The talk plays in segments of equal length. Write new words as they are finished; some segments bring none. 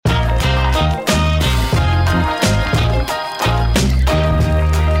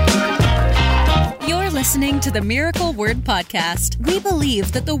listening to the Miracle Word Podcast. We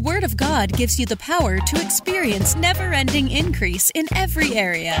believe that the Word of God gives you the power to experience never-ending increase in every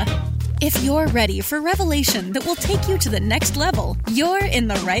area. If you're ready for revelation that will take you to the next level, you're in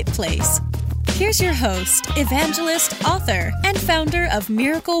the right place. Here's your host, evangelist, author, and founder of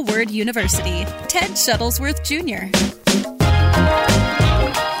Miracle Word University, Ted Shuttlesworth Jr.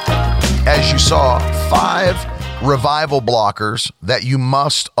 As you saw, 5 revival blockers that you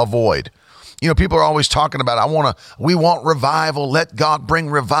must avoid. You know, people are always talking about, we want revival. Let God bring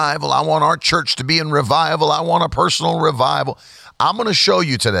revival. I want our church to be in revival. I want a personal revival. I'm going to show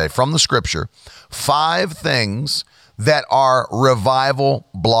you today from the scripture 5 things that are revival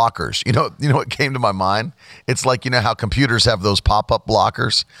blockers. You know what came to my mind? It's like, you know how computers have those pop-up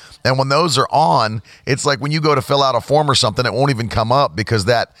blockers? And when those are on, it's like when you go to fill out a form or something, it won't even come up because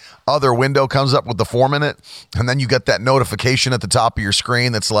that other window comes up with the form in it. And then you get that notification at the top of your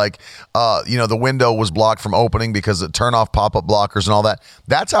screen that's like, the window was blocked from opening because it turned off pop-up blockers and all that.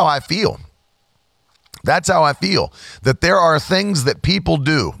 That's how I feel. That's how I feel. That there are things that people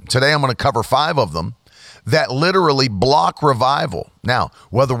do. Today I'm going to cover 5 of them that literally block revival. Now,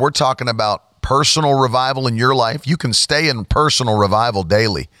 whether we're talking about personal revival in your life, you can stay in personal revival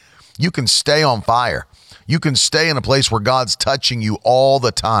daily. You can stay on fire. You can stay in a place where God's touching you all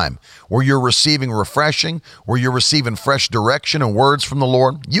the time, where you're receiving refreshing, where you're receiving fresh direction and words from the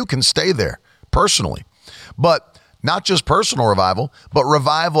Lord. You can stay there personally. But not just personal revival, but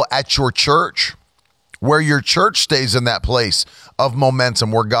revival at your church, where your church stays in that place of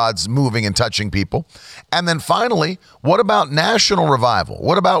momentum where God's moving and touching people. And then finally, what about national revival?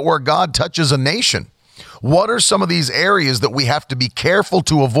 What about where God touches a nation? What are some of these areas that we have to be careful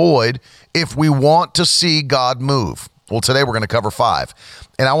to avoid if we want to see God move? Well, today we're going to cover 5.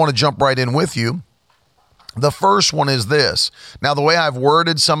 And I want to jump right in with you. The first one is this. Now, the way I've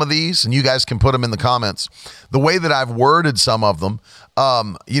worded some of these, and you guys can put them in the comments, the way that I've worded some of them,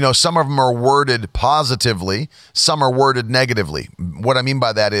 some of them are worded positively, some are worded negatively. What I mean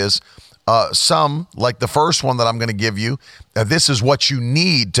by that is some, like the first one that I'm going to give you, this is what you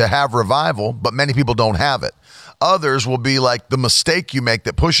need to have revival, but many people don't have it. Others will be like the mistake you make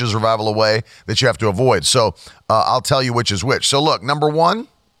that pushes revival away that you have to avoid. So I'll tell you which is which. So look, number 1,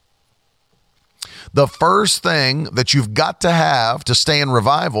 the first thing that you've got to have to stay in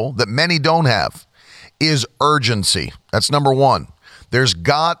revival that many don't have is urgency. That's number 1. There's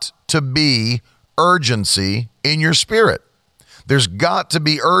got to be urgency in your spirit. There's got to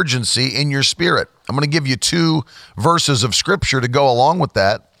be urgency in your spirit. I'm going to give you 2 verses of scripture to go along with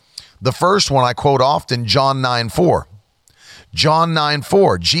that. The first one I quote often, John 9:4. John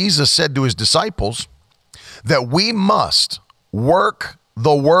 9:4, Jesus said to his disciples that we must work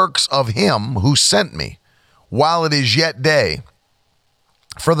the works of him who sent me while it is yet day.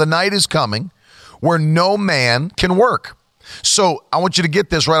 For the night is coming where no man can work. So I want you to get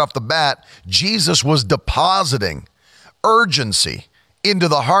this right off the bat. Jesus was depositing urgency into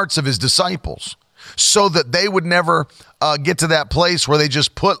the hearts of his disciples so that they would never get to that place where they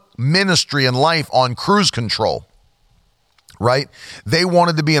just put ministry and life on cruise control. Right? They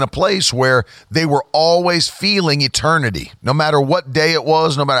wanted to be in a place where they were always feeling eternity. No matter what day it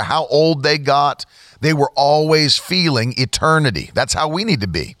was, no matter how old they got, they were always feeling eternity. That's how we need to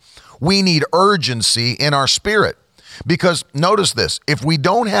be. We need urgency in our spirit. Because notice this, if we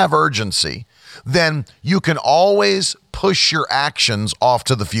don't have urgency, then you can always push your actions off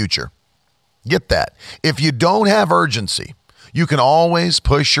to the future. Get that? If you don't have urgency, you can always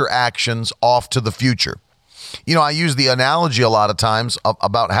push your actions off to the future. You know, I use the analogy a lot of times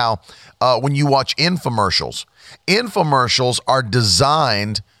about how when you watch infomercials are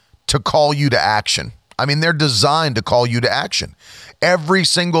designed to call you to action. I mean, they're designed to call you to action. Every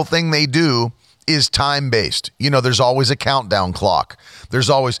single thing they do is time-based. You know, there's always a countdown clock.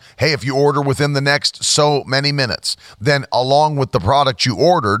 There's always, hey, if you order within the next so many minutes, then along with the product you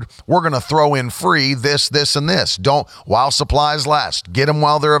ordered, we're going to throw in free this, and this. Don't, while supplies last, get them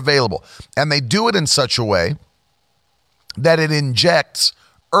while they're available. And they do it in such a way that it injects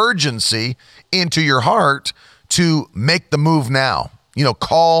urgency into your heart to make the move now. You know,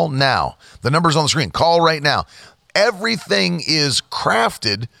 call now. The number's on the screen. Call right now. Everything is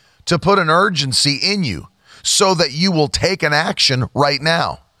crafted to put an urgency in you so that you will take an action right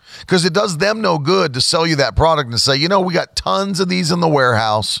now. Because it does them no good to sell you that product and say, you know, we got tons of these in the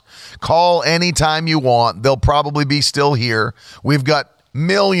warehouse. Call anytime you want. They'll probably be still here. We've got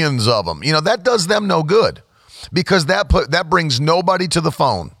millions of them. You know, that does them no good because that brings nobody to the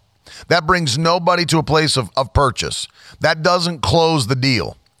phone. That brings nobody to a place of purchase. That doesn't close the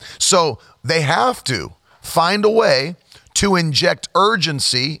deal. So they have to find a way to inject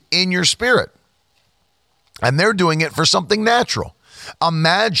urgency in your spirit. And they're doing it for something natural.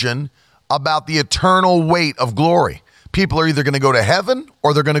 Imagine about the eternal weight of glory. People are either going to go to heaven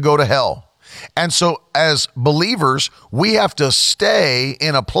or they're going to go to hell. And so as believers, we have to stay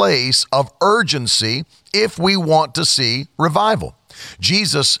in a place of urgency if we want to see revival.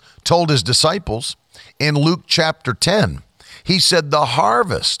 Jesus told his disciples in Luke chapter 10, he said, the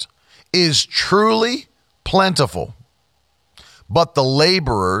harvest is truly plentiful, but the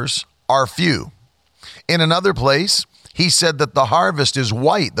laborers are few. In another place, he said that the harvest is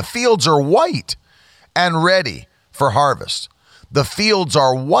white. The fields are white and ready for harvest. The fields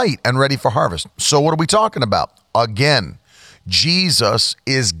are white and ready for harvest. So what are we talking about? Again, Jesus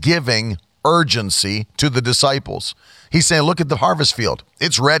is giving urgency to the disciples. He's saying, look at the harvest field.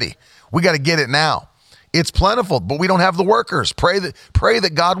 It's ready. We got to get it now. It's plentiful, but we don't have the workers. Pray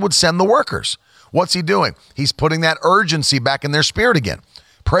that God would send the workers. What's he doing? He's putting that urgency back in their spirit again.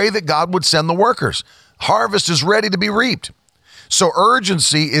 Pray that God would send the workers. Harvest is ready to be reaped. So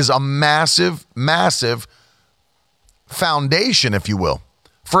urgency is a massive, massive foundation, if you will,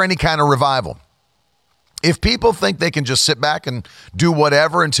 for any kind of revival. If people think they can just sit back and do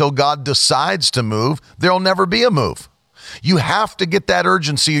whatever until God decides to move, there'll never be a move. You have to get that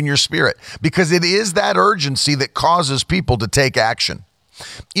urgency in your spirit, because it is that urgency that causes people to take action.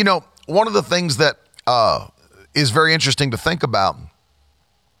 You know, one of the things that is very interesting to think about,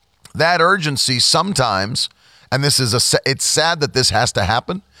 that urgency sometimes, and it's sad that this has to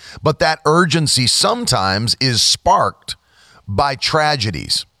happen, but that urgency sometimes is sparked by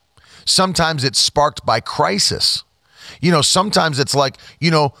tragedies. Sometimes it's sparked by crisis. You know, sometimes it's like,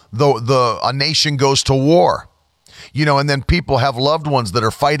 you know, a nation goes to war, you know, and then people have loved ones that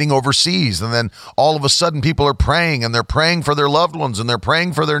are fighting overseas. And then all of a sudden people are praying, and they're praying for their loved ones, and they're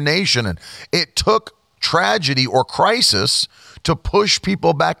praying for their nation. And it took tragedy or crisis to push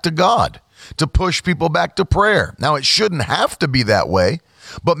people back to God, to push people back to prayer. Now, it shouldn't have to be that way,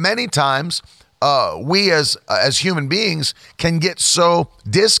 but many times we as human beings can get so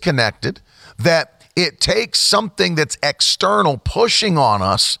disconnected that it takes something that's external pushing on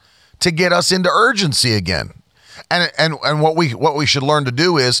us to get us into urgency again. And what we should learn to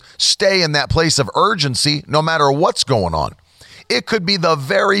do is stay in that place of urgency no matter what's going on. It could be the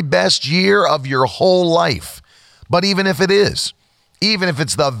very best year of your whole life, but even if it's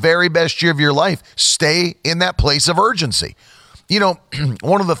the very best year of your life, stay in that place of urgency. You know,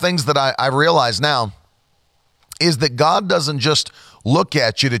 one of the things that I realize now is that God doesn't just look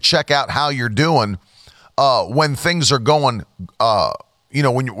at you to check out how you're doing when things are going,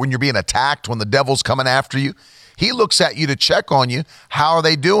 when you're being attacked, when the devil's coming after you. He looks at you to check on you. How are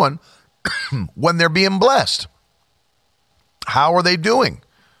they doing when they're being blessed? How are they doing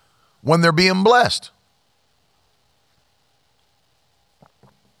when they're being blessed?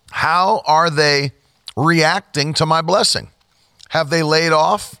 How are they reacting to my blessing? Have they laid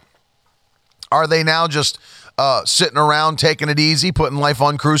off? Are they now just sitting around taking it easy, putting life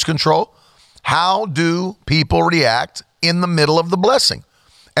on cruise control? How do people react in the middle of the blessing?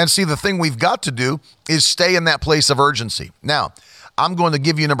 And see, the thing we've got to do is stay in that place of urgency. Now, I'm going to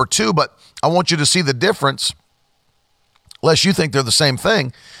give you number 2, but I want you to see the difference, lest you think they're the same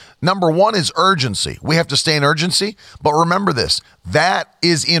thing. Number 1 is urgency. We have to stay in urgency, but remember this, that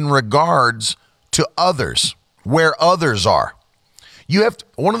is in regards to others, where others are.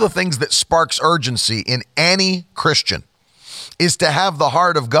 One of the things that sparks urgency in any Christian is to have the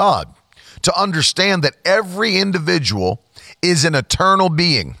heart of God, to understand that every individual is an eternal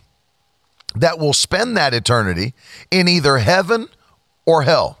being that will spend that eternity in either heaven or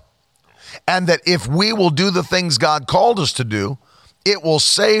hell. And that if we will do the things God called us to do, it will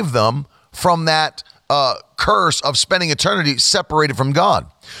save them from that curse of spending eternity separated from God.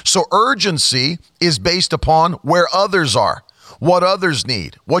 So urgency is based upon where others are, what others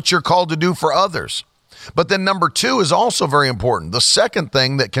need, what you're called to do for others. But then number 2 is also very important. The second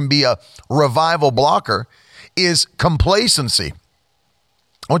thing that can be a revival blocker is complacency.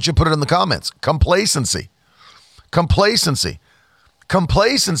 I want you to put it in the comments. Complacency. Complacency.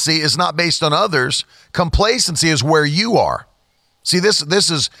 Complacency is not based on others. Complacency is where you are. See, this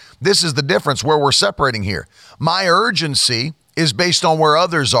is the difference where we're separating here. My urgency is based on where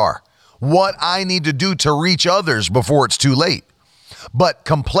others are, what I need to do to reach others before it's too late. But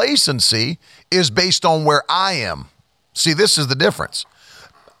complacency is based on where I am. See, this is the difference.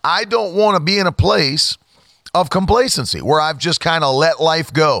 I don't want to be in a place of complacency where I've just kind of let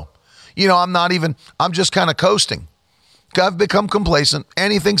life go. You know, I'm just kind of coasting. I've become complacent.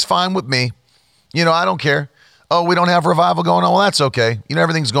 Anything's fine with me. You know, I don't care. Oh, we don't have revival going on. Well, that's okay. You know,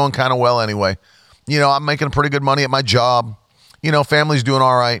 everything's going kind of well anyway. You know, I'm making pretty good money at my job. You know, family's doing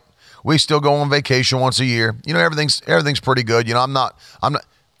all right. We still go on vacation once a year. Everything's pretty good. I'm not,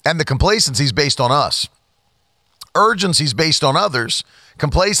 and the complacency is based on us. Urgency is based on others.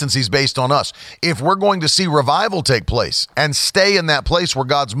 Complacency is based on us. If we're going to see revival take place and stay in that place where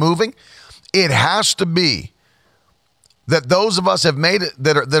God's moving, it has to be that those of us have made it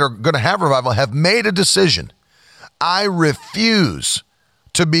that are going to have revival have made a decision. I refuse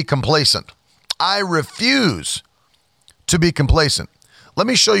to be complacent. I refuse to be complacent. Let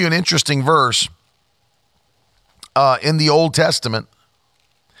me show you an interesting verse in the Old Testament.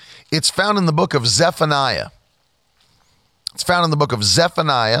 It's found in the book of Zephaniah. It's found in the book of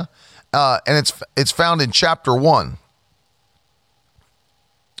Zephaniah, and it's found in chapter 1.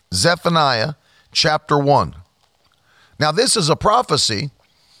 Zephaniah chapter 1. Now, this is a prophecy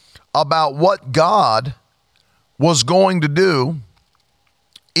about what God was going to do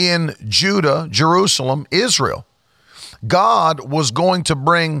in Judah, Jerusalem, Israel. God was going to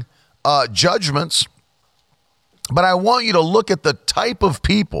bring judgments, but I want you to look at the type of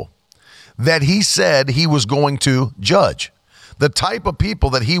people that he said he was going to judge, the type of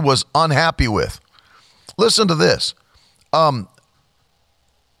people that he was unhappy with. Listen to this.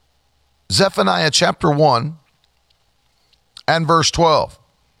 Zephaniah chapter 1 and verse 12.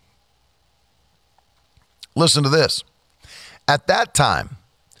 Listen to this. At that time,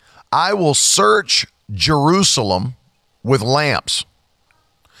 I will search Jerusalem with lamps,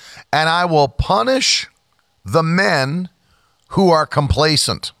 and I will punish the men who are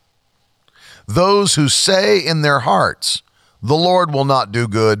complacent, those who say in their hearts, the Lord will not do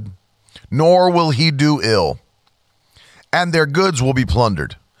good, nor will he do ill. And their goods will be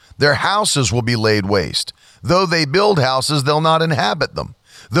plundered. Their houses will be laid waste. Though they build houses, they'll not inhabit them.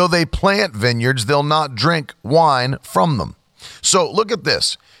 Though they plant vineyards, they'll not drink wine from them. So look at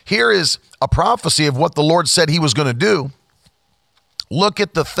this. Here is a prophecy of what the Lord said he was going to do. Look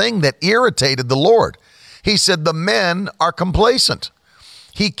at the thing that irritated the Lord. He said the men are complacent.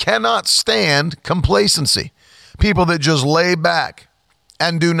 He cannot stand complacency. People that just lay back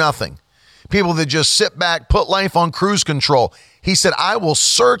and do nothing. People that just sit back, put life on cruise control. He said, I will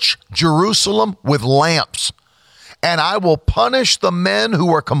search Jerusalem with lamps, and I will punish the men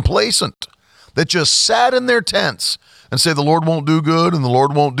who are complacent, that just sat in their tents and say, the Lord won't do good and the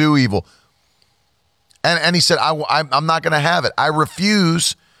Lord won't do evil. And he said, I'm not going to have it. I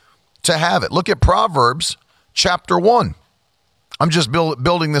refuse to have it. Look at Proverbs chapter 1. I'm just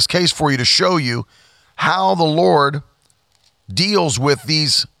building this case for you to show you how the Lord deals with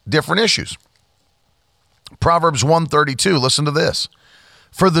these different issues. Proverbs 1:32, listen to this.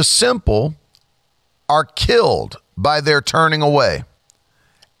 For the simple are killed by their turning away,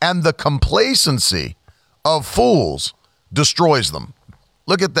 and the complacency of fools destroys them.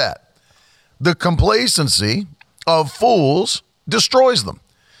 Look at that. The complacency of fools destroys them.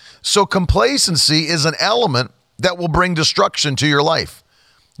 So complacency is an element that will bring destruction to your life.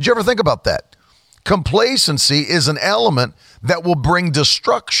 Did you ever think about that? Complacency is an element that will bring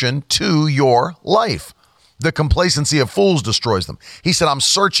destruction to your life. The complacency of fools destroys them. He said, I'm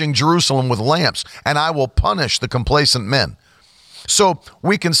searching Jerusalem with lamps, and I will punish the complacent men. So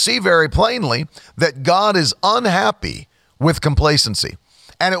we can see very plainly that God is unhappy with complacency.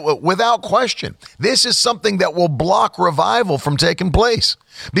 And without question, this is something that will block revival from taking place.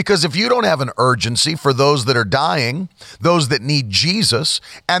 Because if you don't have an urgency for those that are dying, those that need Jesus,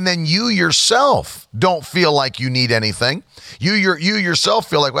 and then you yourself don't feel like you need anything, you yourself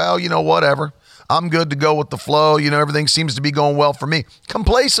feel like, well, whatever. I'm good to go with the flow. Everything seems to be going well for me.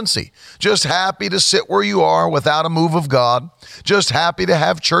 Complacency. Just happy to sit where you are without a move of God. Just happy to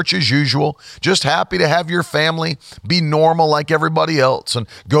have church as usual. Just happy to have your family be normal like everybody else and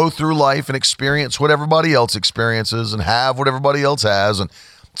go through life and experience what everybody else experiences and have what everybody else has. And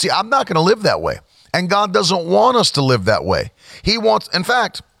see, I'm not going to live that way. And God doesn't want us to live that way. He wants, in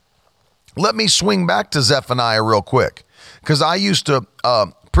fact, let me swing back to Zephaniah real quick, because I used to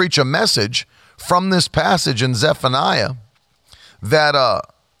preach a message from this passage in Zephaniah that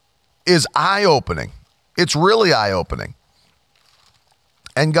is eye-opening. It's really eye-opening.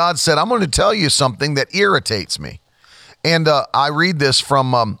 And God said, I'm going to tell you something that irritates me. And I read this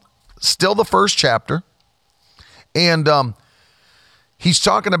from still the first chapter. And he's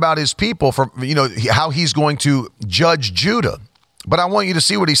talking about his people, from how he's going to judge Judah. But I want you to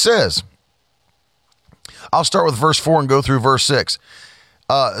see what he says. I'll start with verse 4 and go through verse 6.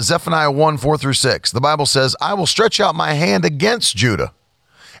 Zephaniah 1:4-6. The Bible says, I will stretch out my hand against Judah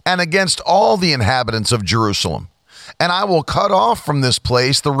and against all the inhabitants of Jerusalem, and I will cut off from this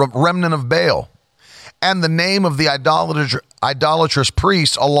place the remnant of Baal and the name of the idolatrous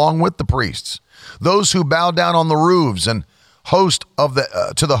priests along with the priests, those who bow down on the roofs and host of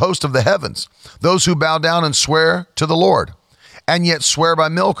the heavens, those who bow down and swear to the Lord, and yet swear by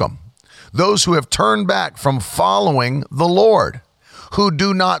Milcom, those who have turned back from following the Lord, who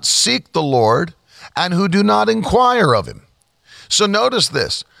do not seek the Lord, and who do not inquire of him. So notice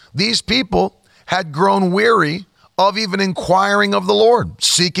this. These people had grown weary of even inquiring of the Lord,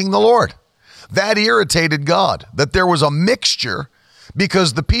 seeking the Lord. That irritated God, that there was a mixture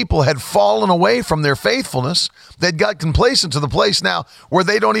because the people had fallen away from their faithfulness. They'd got complacent to the place now where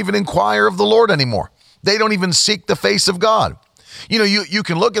they don't even inquire of the Lord anymore. They don't even seek the face of God. You know, you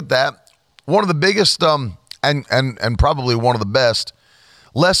can look at that. One of the biggest and probably one of the best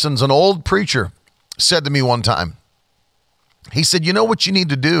lessons an old preacher said to me one time. He said, you know what you need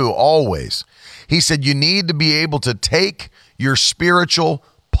to do always? He said, you need to be able to take your spiritual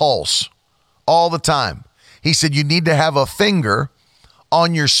pulse all the time. He said, you need to have a finger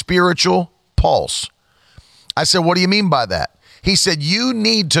on your spiritual pulse. I said, what do you mean by that? He said, you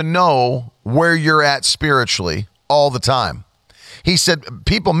need to know where you're at spiritually all the time. He said,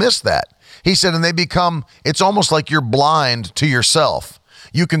 people miss that. He said, and it's almost like you're blind to yourself.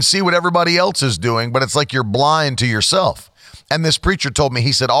 You can see what everybody else is doing, but it's like you're blind to yourself. And this preacher told me,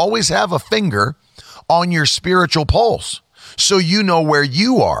 he said, always have a finger on your spiritual pulse so you know where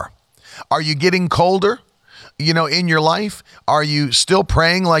you are. Are you getting colder, in your life? Are you still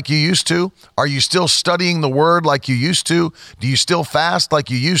praying like you used to? Are you still studying the word like you used to? Do you still fast like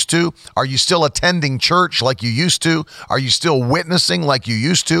you used to? Are you still attending church like you used to? Are you still witnessing like you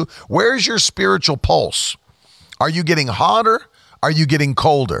used to? Where's your spiritual pulse? Are you getting hotter? Are you getting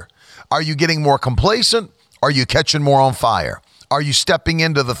colder? Are you getting more complacent? Are you catching more on fire? Are you stepping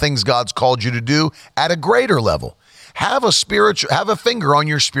into the things God's called you to do at a greater level? Have a finger on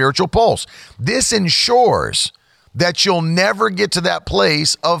your spiritual pulse. This ensures that you'll never get to that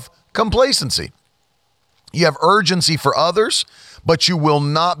place of complacency. You have urgency for others, but you will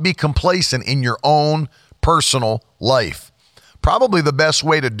not be complacent in your own personal life. Probably the best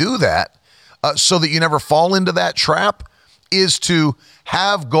way to do that, so that you never fall into that trap, is to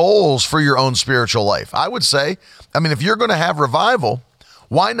have goals for your own spiritual life. I would say, if you're going to have revival,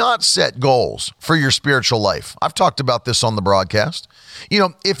 why not set goals for your spiritual life? I've talked about this on the broadcast.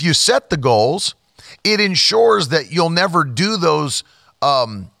 If you set the goals, it ensures that you'll never do those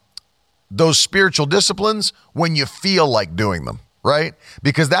spiritual disciplines when you feel like doing them, right?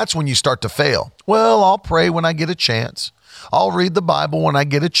 Because that's when you start to fail. Well, I'll pray when I get a chance. I'll read the Bible when I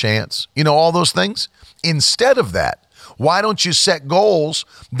get a chance. All those things. Instead of that, why don't you set goals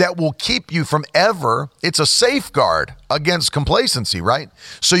that will keep you from it's a safeguard against complacency, right?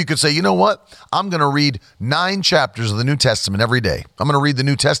 So you could say, you know what? I'm going to read 9 chapters of the New Testament every day. I'm going to read the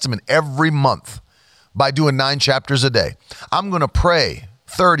New Testament every month by doing 9 chapters a day. I'm going to pray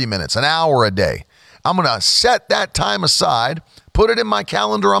 30 minutes, an hour a day. I'm going to set that time aside, put it in my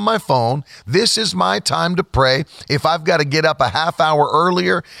calendar on my phone. This is my time to pray. If I've got to get up a half hour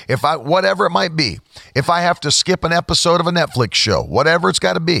earlier, whatever it might be, if I have to skip an episode of a Netflix show, whatever it's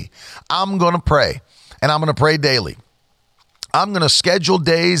got to be, I'm going to pray, and I'm going to pray daily. I'm going to schedule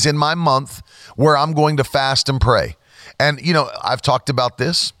days in my month where I'm going to fast and pray. And, I've talked about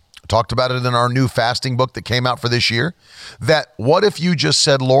this. Talked about it in our new fasting book that came out for this year, that what if you just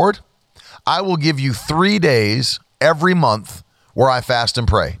said, Lord, I will give you 3 days every month where I fast and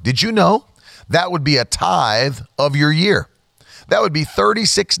pray. Did you know that would be a tithe of your year? That would be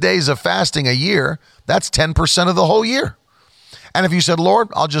 36 days of fasting a year. That's 10% of the whole year. And if you said, Lord,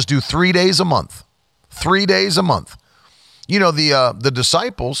 I'll just do 3 days a month, 3 days a month. The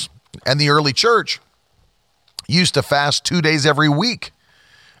disciples and the early church used to fast 2 days every week.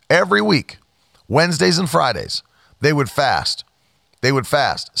 Every week, Wednesdays and Fridays, they would fast. They would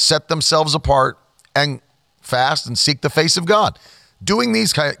fast, set themselves apart, and fast and seek the face of God. Doing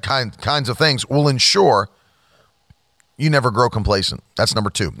these kinds of things will ensure you never grow complacent. That's number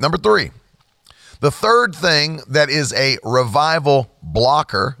 2. Number 3, the third thing that is a revival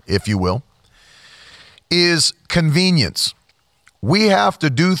blocker, if you will, is convenience. We have to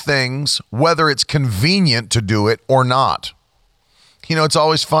do things whether it's convenient to do it or not. It's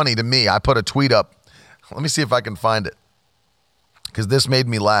always funny to me. I put a tweet up. Let me see if I can find it, because this made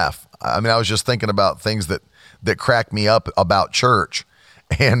me laugh. I was just thinking about things that crack me up about church.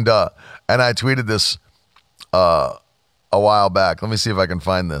 And I tweeted this a while back. Let me see if I can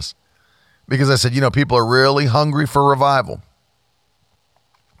find this, because I said, people are really hungry for revival.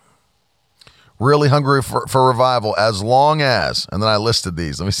 Really hungry for revival as long as, and then I listed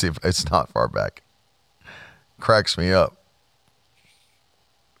these. Let me see if it's not far back. Cracks me up.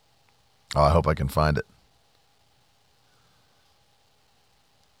 Oh, I hope I can find it.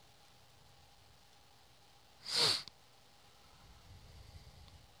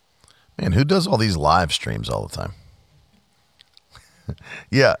 Man, who does all these live streams all the time?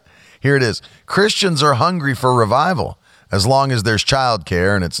 Yeah, here it is. Christians are hungry for revival as long as there's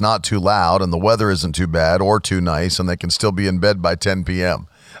childcare and it's not too loud and the weather isn't too bad or too nice and they can still be in bed by 10 p.m.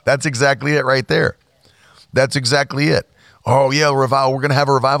 That's exactly it right there. That's exactly it. Oh, yeah, revival. We're going to have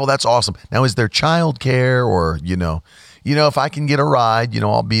a revival. That's awesome. Now, is there childcare or, if I can get a ride,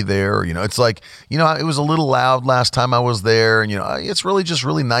 I'll be there. It's like, it was a little loud last time I was there. And, it's really just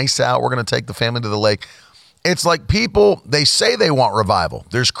really nice out. We're going to take the family to the lake. It's like people, they say they want revival.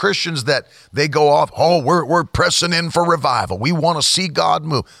 There's Christians that they go off, oh, we're pressing in for revival. We want to see God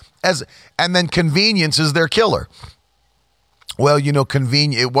move. And then convenience is their killer. Well,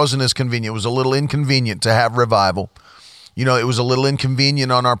 it wasn't as convenient. It was a little inconvenient to have revival. It was a little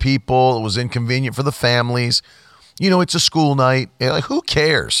inconvenient on our people. It was inconvenient for the families. It's a school night. Like, who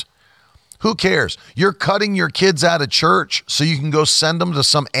cares? Who cares? You're cutting your kids out of church so you can go send them to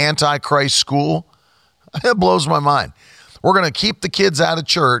some antichrist school? It blows my mind. We're going to keep the kids out of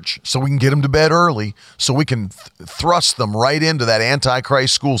church so we can get them to bed early so we can thrust them right into that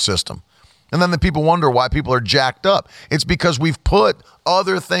antichrist school system. And then the people wonder why people are jacked up. It's because we've put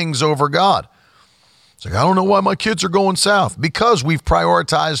other things over God. It's like, I don't know why my kids are going south. Because we've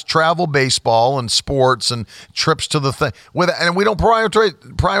prioritized travel baseball and sports and trips to the thing. And we don't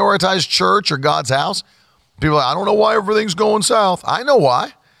prioritize church or God's house. People are like, I don't know why everything's going south. I know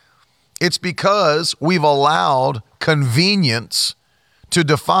why. It's because we've allowed convenience to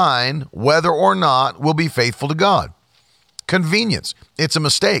define whether or not we'll be faithful to God. Convenience. It's a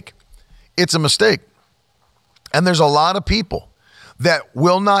mistake. It's a mistake. And there's a lot of people that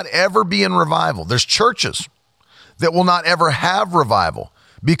will not ever be in revival. There's churches that will not ever have revival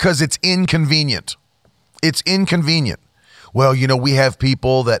because it's inconvenient. It's inconvenient. Well, we have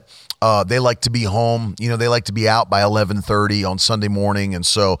people that they like to be home. They like to be out by 11:30 on Sunday morning. And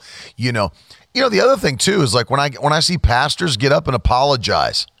so, the other thing too is like when I see pastors get up and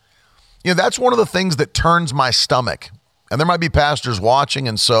apologize, that's one of the things that turns my stomach. And there might be pastors watching.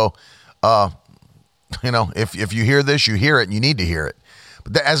 And so, if you hear this, you hear it and you need to hear it.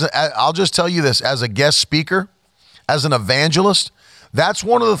 But I'll just tell you this, as a guest speaker, as an evangelist, that's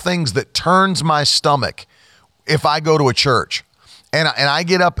one of the things that turns my stomach if I go to a church and I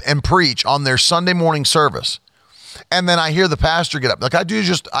get up and preach on their Sunday morning service. And then I hear the pastor get up. Like I do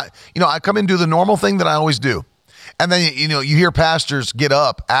I come and do the normal thing that I always do. And then, you hear pastors get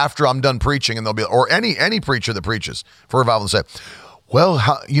up after I'm done preaching and they'll be, or any preacher that preaches for revival and say, well,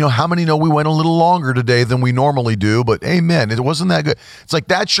 how many know we went a little longer today than we normally do, but amen, it wasn't that good. It's like,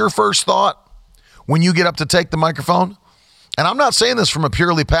 that's your first thought when you get up to take the microphone. And I'm not saying this from a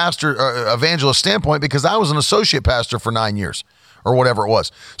purely pastor evangelist standpoint because I was an associate pastor for 9 years or whatever it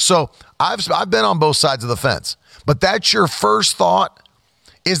was. So I've been on both sides of the fence, but that's your first thought.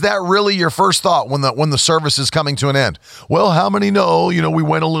 Is that really your first thought when the service is coming to an end? Well, how many know, we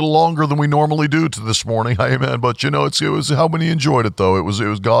went a little longer than we normally do to this morning. Amen. But it was how many enjoyed it though. It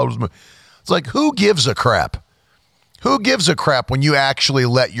was God. It's like, who gives a crap? Who gives a crap when you actually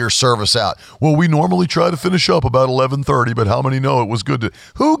let your service out? Well, we normally try to finish up about 11:30, but how many know it was good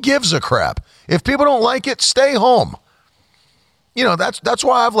who gives a crap? If people don't like it, stay home. That's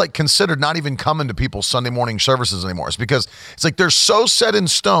why I've considered not even coming to people's Sunday morning services anymore. It's because it's like they're so set in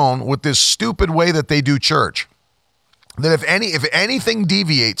stone with this stupid way that they do church that if anything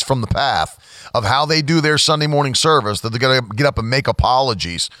deviates from the path of how they do their Sunday morning service, that they're going to get up and make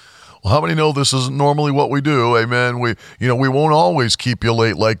apologies. Well, how many know this isn't normally what we do? Amen. We won't always keep you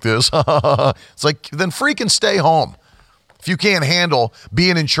late like this. It's like, then freaking stay home. If you can't handle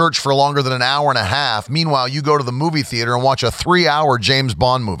being in church for longer than an hour and a half, meanwhile, you go to the movie theater and watch a 3-hour James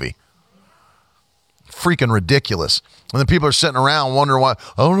Bond movie. Freaking ridiculous. And then people are sitting around wondering why,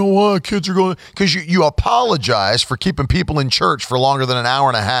 I don't know why kids are going, because you apologize for keeping people in church for longer than an hour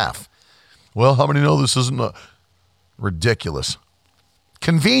and a half. Well, how many know this isn't ridiculous?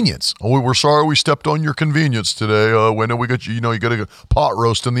 Convenience. Oh, we're sorry we stepped on your convenience today. When we got you got a pot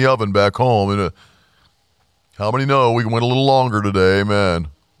roast in the oven back home. And how many know we went a little longer today, man?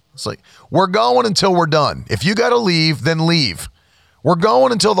 It's like, we're going until we're done. If you got to leave, then leave. We're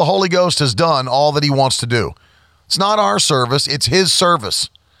going until the Holy Ghost has done all that he wants to do. It's not our service, it's his service.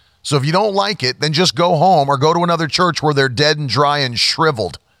 So if you don't like it, then just go home or go to another church where they're dead and dry and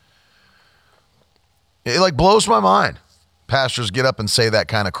shriveled. It blows my mind. Pastors get up and say that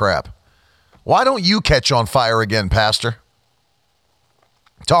kind of crap. Why don't you catch on fire again, pastor?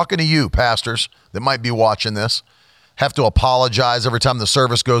 Talking to you, pastors that might be watching this, have to apologize every time the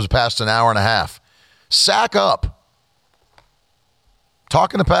service goes past an hour and a half. Sack up.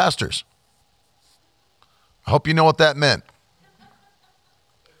 Talking to pastors. I hope you know what that meant.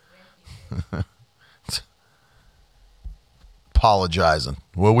 Apologizing.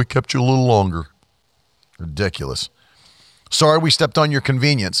 Well, we kept you a little longer. Ridiculous. Sorry we stepped on your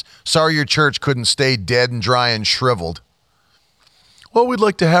convenience. Sorry your church couldn't stay dead and dry and shriveled. Well, we'd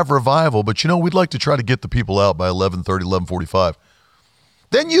like to have revival, but we'd like to try to get the people out by 11:30, 11:45.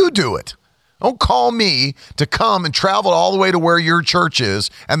 Then you do it. Don't call me to come and travel all the way to where your church is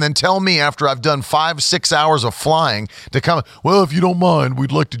and then tell me after I've done 5-6 hours of flying to come, well, if you don't mind,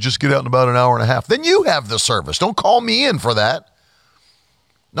 we'd like to just get out in about an hour and a half. Then you have the service. Don't call me in for that.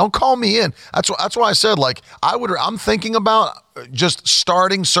 Don't call me in. That's why I said, I'm thinking about just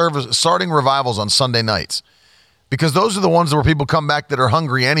starting revivals on Sunday nights, because those are the ones where people come back that are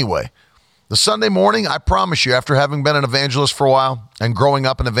hungry anyway. The Sunday morning, I promise you, after having been an evangelist for a while and growing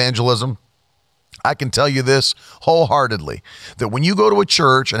up in evangelism, I can tell you this wholeheartedly, that when you go to a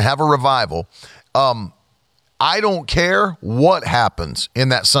church and have a revival, I don't care what happens in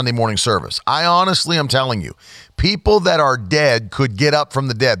that Sunday morning service. I honestly am telling you, people that are dead could get up from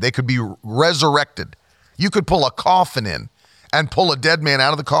the dead. They could be resurrected. You could pull a coffin in and pull a dead man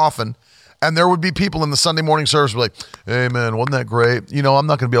out of the coffin, and there would be people in the Sunday morning service like, hey, man, wasn't that great? I'm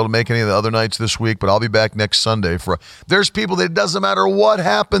not going to be able to make any of the other nights this week, but I'll be back next Sunday. There's people that it doesn't matter what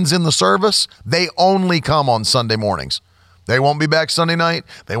happens in the service, they only come on Sunday mornings. They won't be back Sunday night.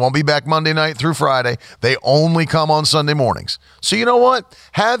 They won't be back Monday night through Friday. They only come on Sunday mornings. So you know what?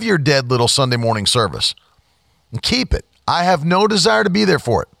 Have your dead little Sunday morning service and keep it. I have no desire to be there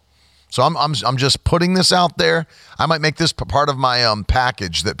for it. So I'm just putting this out there. I might make this part of my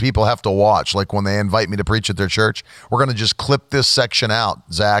package that people have to watch, like when they invite me to preach at their church. We're going to just clip this section out,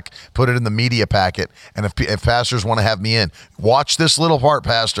 Zach, put it in the media packet, and if pastors want to have me in, watch this little part,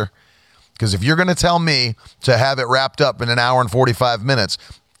 Pastor, because if you're going to tell me to have it wrapped up in an hour and 45 minutes,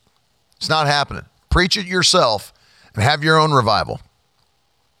 it's not happening. Preach it yourself and have your own revival.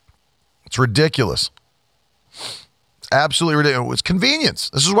 It's ridiculous. Absolutely ridiculous. It's convenience.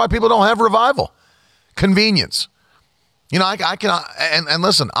 This is why people don't have revival. Convenience. I can, and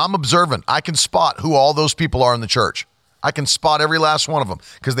listen, I'm observant. I can spot who all those people are in the church. I can spot every last one of them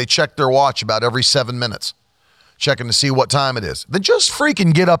because they check their watch about every 7 minutes, checking to see what time it is. Then just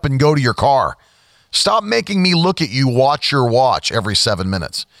freaking get up and go to your car. Stop making me look at you, watch your watch every 7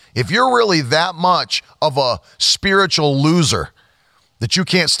 minutes. If you're really that much of a spiritual loser that you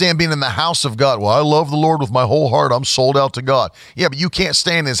can't stand being in the house of God. Well, I love the Lord with my whole heart. I'm sold out to God. Yeah, but you can't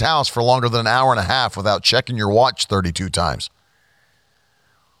stay in his house for longer than an hour and a half without checking your watch 32 times.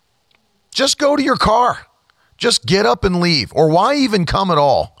 Just go to your car. Just get up and leave. Or why even come at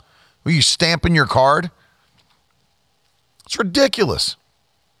all? Are you stamping your card? It's ridiculous.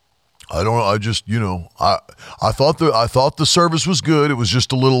 I don't know. I just, I thought the service was good. It was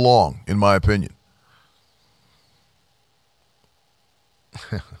just a little long, in my opinion.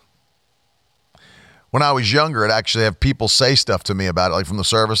 When I was younger, I'd actually have people say stuff to me about it, like from the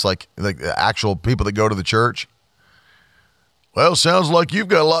service, like the actual people that go to the church. Well, sounds like you've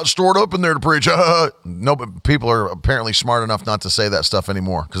got a lot stored up in there to preach. No, but people are apparently smart enough not to say that stuff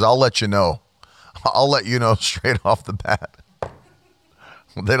anymore, because I'll let you know. I'll let you know straight off the bat.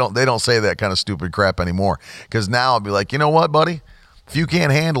 They don't say that kind of stupid crap anymore, because now I'll be like, you know what, buddy? If you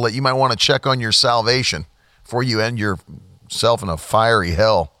can't handle it, you might want to check on your salvation before you end yourself in a fiery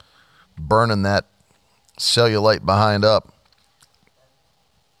hell, burning that cellulite behind up.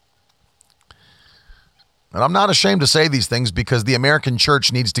 And I'm not ashamed to say these things, because the American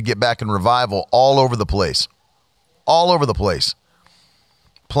church needs to get back in revival all over the place. All over the place.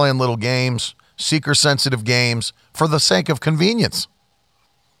 Playing little games, seeker-sensitive games, for the sake of convenience.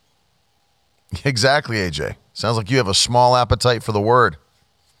 Exactly, AJ. Sounds like you have a small appetite for the word.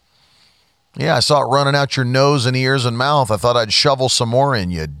 Yeah, I saw it running out your nose and ears and mouth. I thought I'd shovel some more in,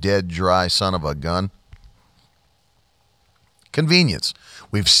 you dead, dry son of a gun. Convenience.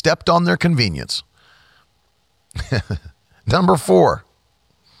 We've stepped on their convenience. Number 4.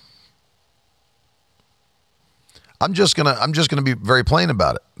 I'm just gonna be very plain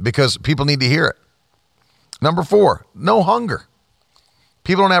about it, because people need to hear it. Number 4, no hunger.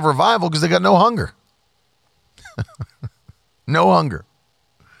 People don't have revival because they got no hunger. No hunger.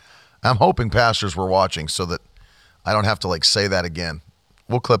 I'm hoping pastors were watching so that I don't have to say that again.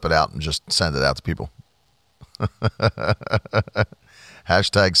 We'll clip it out and just send it out to people.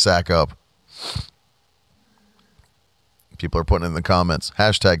 Hashtag sack up. People are putting in the comments.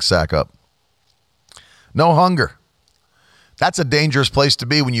 Hashtag sack up. No hunger. That's a dangerous place to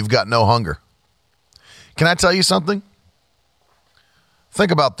be when you've got no hunger. Can I tell you something?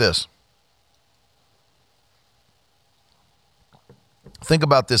 Think about this. Think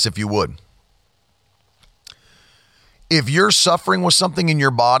about this, if you would. If you're suffering with something in your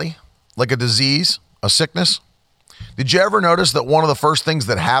body like a disease, a sickness? Did you ever notice that one of the first things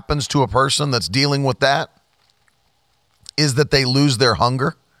that happens to a person that's dealing with that is that they lose their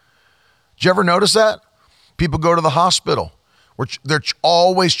hunger? Did you ever notice that? People go to the hospital. They're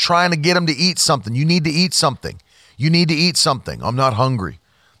always trying to get them to eat something. You need to eat something. You need to eat something. I'm not hungry.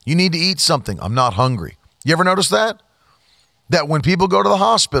 You need to eat something. I'm not hungry. You ever notice that? That when people go to the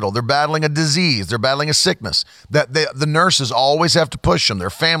hospital, they're battling a disease, they're battling a sickness, that the nurses always have to push them. Their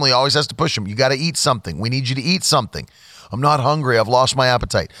family always has to push them. You got to eat something. We need you to eat something. I'm not hungry. I've lost my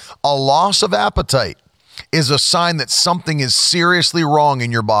appetite. A loss of appetite is a sign that something is seriously wrong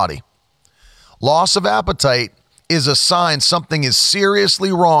in your body. Loss of appetite is a sign something is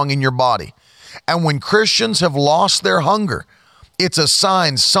seriously wrong in your body. And when Christians have lost their hunger, it's a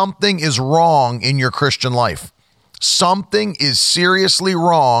sign something is wrong in your Christian life. Something is seriously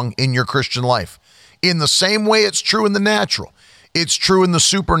wrong in your Christian life. In the same way it's true in the natural, it's true in the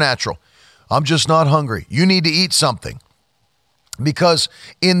supernatural. I'm just not hungry. You need to eat something. Because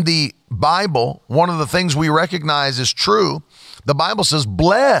in the Bible, one of the things we recognize is true. The Bible says,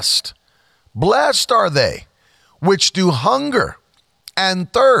 blessed are they which do hunger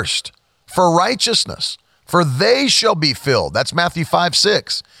and thirst for righteousness, for they shall be filled. That's Matthew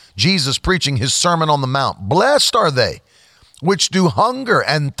 5:6. Jesus preaching his Sermon on the Mount. Blessed are they which do hunger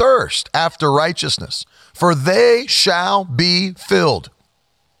and thirst after righteousness, for they shall be filled.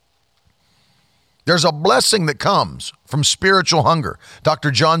 There's a blessing that comes from spiritual hunger. Dr.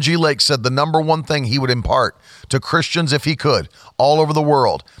 John G. Lake said the number one thing he would impart to Christians, if he could, all over the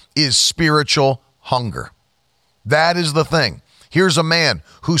world, is spiritual hunger. That is the thing. Here's a man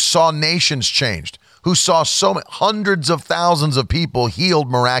who saw nations changed, who saw so many, hundreds of thousands of people healed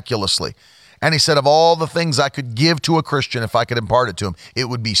miraculously. And he said, of all the things I could give to a Christian, if I could impart it to him, it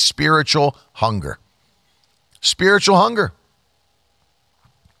would be spiritual hunger. Spiritual hunger.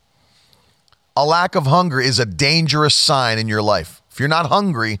 A lack of hunger is a dangerous sign in your life. If you're not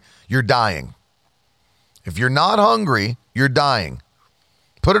hungry, you're dying. If you're not hungry, you're dying.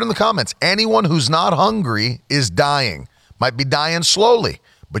 Put it in the comments. Anyone who's not hungry is dying. Might be dying slowly,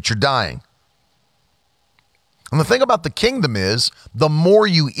 but you're dying. And the thing about the kingdom is, the more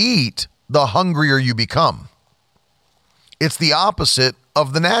you eat, the hungrier you become. It's the opposite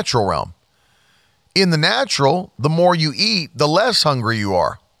of the natural realm. In the natural, the more you eat, the less hungry you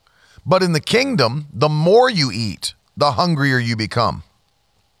are. But in the kingdom, the more you eat, the hungrier you become.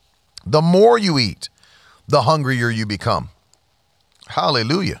 The more you eat, the hungrier you become.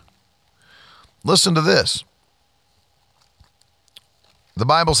 Hallelujah. Listen to this. The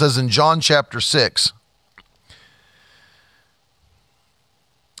Bible says in John chapter 6,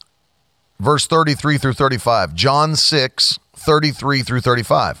 verse 33 through 35, John 6, 33 through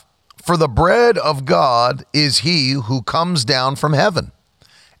 35. For the bread of God is he who comes down from heaven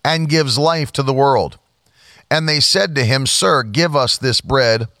and gives life to the world. And they said to him, Sir, give us this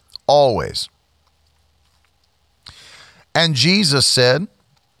bread always. And Jesus said,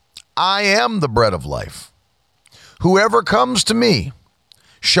 I am the bread of life. Whoever comes to me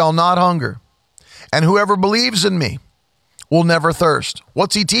shall not hunger, and whoever believes in me will never thirst.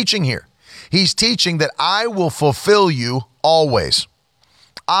 What's he teaching here? He's teaching that I will fulfill you always.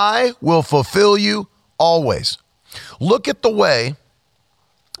 I will fulfill you always. Look at the way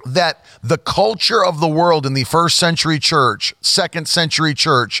that the culture of the world in the first century church, second century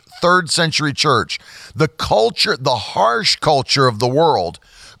church, third century church, the culture, the harsh culture of the world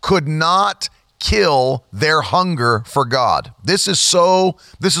could not kill their hunger for God. This is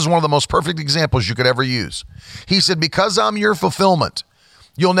one of the most perfect examples you could ever use. He said, because I'm your fulfillment,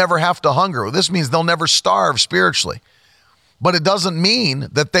 you'll never have to hunger. This means they'll never starve spiritually. But it doesn't mean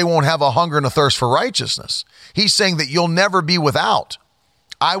that they won't have a hunger and a thirst for righteousness. He's saying that you'll never be without.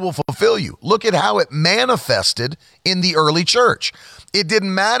 I will fulfill you. Look at how it manifested in the early church. It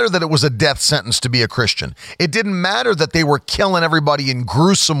didn't matter that it was a death sentence to be a Christian. It didn't matter that they were killing everybody in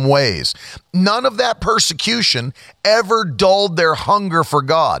gruesome ways. None of that persecution ever dulled their hunger for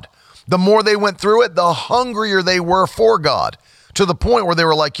God. The more they went through it, the hungrier they were for God, to the point where they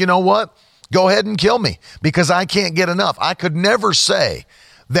were like, you know what? Go ahead and kill me because I can't get enough. I could never say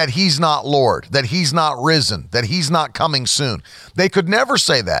that he's not Lord, that he's not risen, that he's not coming soon. They could never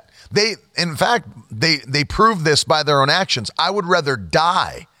say that. In fact, they proved this by their own actions. I would rather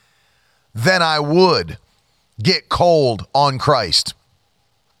die than I would get cold on Christ.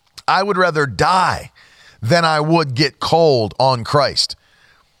 I would rather die than I would get cold on Christ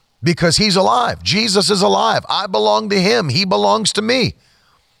because he's alive. Jesus is alive. I belong to him. He belongs to me.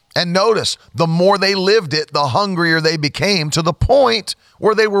 And notice, the more they lived it, the hungrier they became, to the point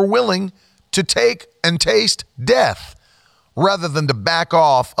where they were willing to take and taste death rather than to back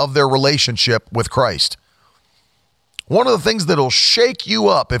off of their relationship with Christ. One of the things that'll shake you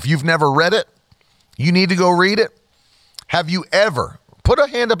up, if you've never read it, you need to go read it. Have you ever, put a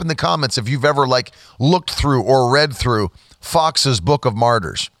hand up in the comments if you've ever looked through or read through Fox's Book of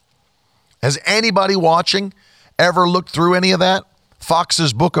Martyrs. Has anybody watching ever looked through any of that?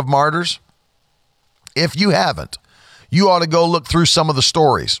 Fox's Book of Martyrs? If you haven't, you ought to go look through some of the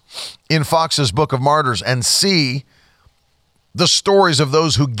stories in Fox's Book of Martyrs and see the stories of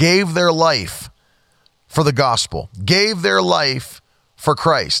those who gave their life for the gospel, gave their life for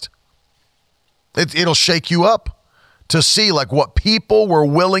Christ. It'll shake you up to see what people were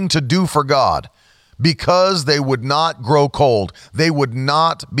willing to do for God because they would not grow cold. They would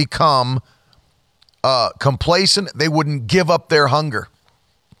not become complacent. They wouldn't give up their hunger.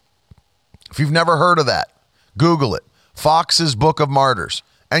 If you've never heard of that, Google it. Fox's Book of Martyrs.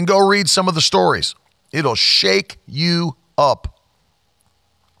 And go read some of the stories. It'll shake you up.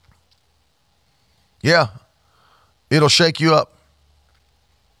 Yeah, it'll shake you up.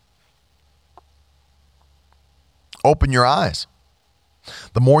 Open your eyes.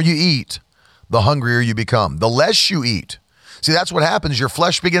 The more you eat, the hungrier you become. The less you eat. See, that's what happens. Your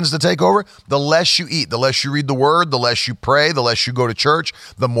flesh begins to take over. The less you eat, the less you read the word, the less you pray, the less you go to church,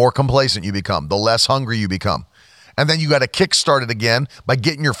 the more complacent you become, the less hungry you become. And then you got to kickstart it again by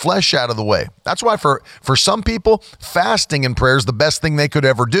getting your flesh out of the way. That's why for some people, fasting and prayer is the best thing they could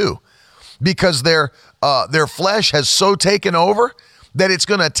ever do, because their flesh has so taken over that it's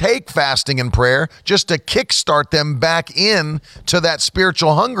going to take fasting and prayer just to kickstart them back in to that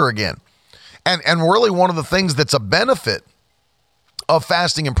spiritual hunger again. And really one of the things that's a benefit of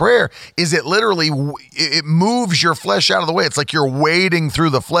fasting and prayer is it moves your flesh out of the way. It's like you're wading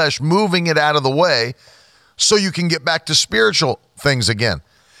through the flesh, moving it out of the way so you can get back to spiritual things again.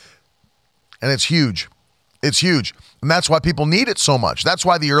 And it's huge. It's huge. And that's why people need it so much. That's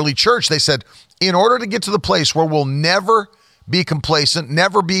why the early church, they said, in order to get to the place where we'll never be complacent,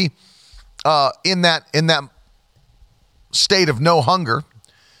 never be in that state of no hunger,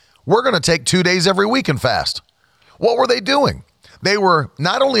 we're going to take 2 days every week and fast. What were they doing? They were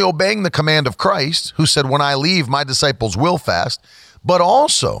not only obeying the command of Christ, who said, when I leave, my disciples will fast, but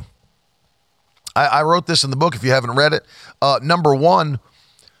also, I wrote this in the book if you haven't read it. Number one,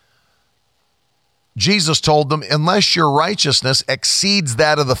 Jesus told them, unless your righteousness exceeds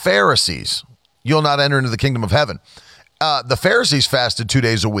that of the Pharisees, you'll not enter into the kingdom of heaven. The Pharisees fasted 2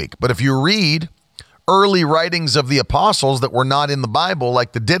 days a week, but if you read early writings of the apostles that were not in the Bible,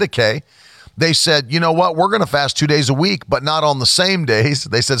 like the Didache, they said, you know what, we're going to fast 2 days a week, but not on the same days.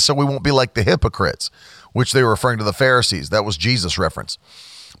 They said, so we won't be like the hypocrites, which they were referring to the Pharisees. That was Jesus' reference.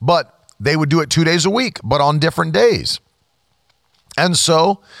 But they would do it 2 days a week, but on different days. And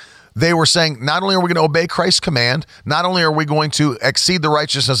so they were saying, not only are we going to obey Christ's command, not only are we going to exceed the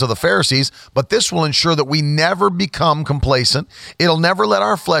righteousness of the Pharisees, but this will ensure that we never become complacent. It'll never let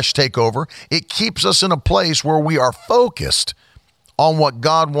our flesh take over. It keeps us in a place where we are focused on what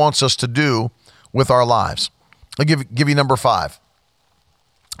God wants us to do with our lives. I'll give you number 5.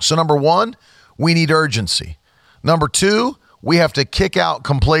 So number 1, we need urgency. Number 2, we have to kick out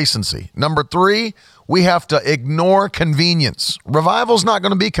complacency. Number 3, we have to ignore convenience. Revival's not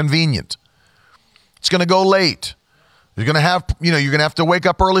going to be convenient. It's going to go late. You're going to have to wake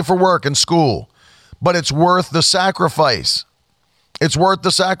up early for work and school, but it's worth the sacrifice. It's worth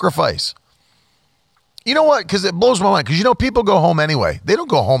the sacrifice. You know what? Because it blows my mind. Because people go home anyway. They don't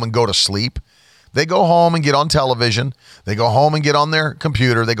go home and go to sleep. They go home and get on television. They go home and get on their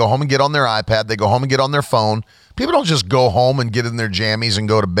computer. They go home and get on their iPad. They go home and get on their phone. People don't just go home and get in their jammies and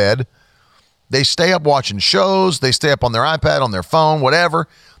go to bed. They stay up watching shows. They stay up on their iPad, on their phone, whatever.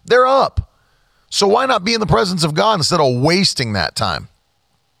 They're up. So why not be in the presence of God instead of wasting that time?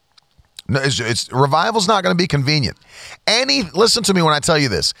 No, revival's not going to be convenient. Listen to me when I tell you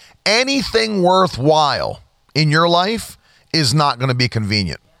this. Anything worthwhile in your life is not going to be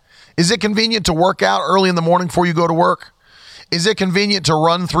convenient. Is it convenient to work out early in the morning before you go to work? Is it convenient to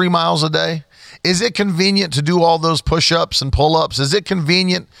run 3 miles a day? Is it convenient to do all those push-ups and pull-ups? Is it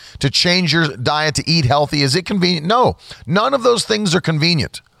convenient to change your diet to eat healthy? Is it convenient? No, none of those things are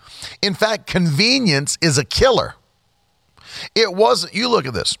convenient. In fact, convenience is a killer. You look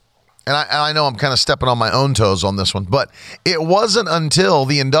at this, and I know I'm kind of stepping on my own toes on this one, but it wasn't until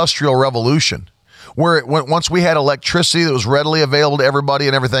the Industrial Revolution where once we had electricity that was readily available to everybody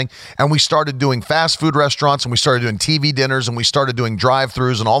and everything, and we started doing fast food restaurants, and we started doing TV dinners, and we started doing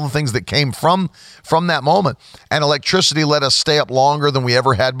drive-thrus and all the things that came from that moment, and electricity let us stay up longer than we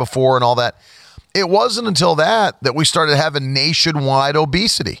ever had before and all that. It wasn't until that we started having nationwide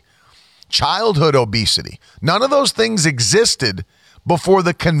obesity. childhood obesity. None of those things existed before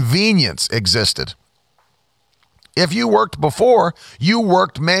the convenience existed. If you worked before, you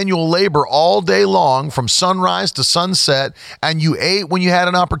worked manual labor all day long from sunrise to sunset, and you ate when you had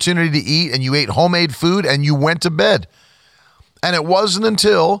an opportunity to eat, and you ate homemade food, and you went to bed. And it wasn't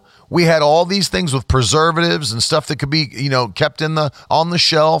until we had all these things with preservatives and stuff that could be, kept on the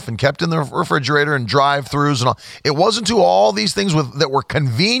shelf and kept in the refrigerator and drive-thrus and all. It wasn't until all these things that were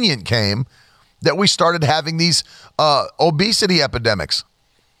convenient came that we started having these obesity epidemics.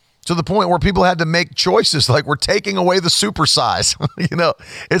 To the point where people had to make choices, like we're taking away the supersize.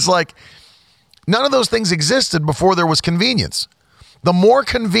 It's like none of those things existed before there was convenience. The more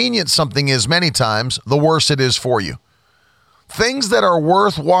convenient something is many times, the worse it is for you. Things that are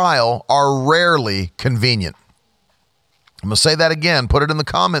worthwhile are rarely convenient. I'm going to say that again. Put it in the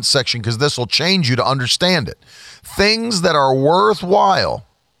comments section because this will change you to understand it. Things that are worthwhile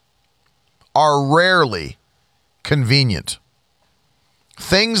are rarely convenient.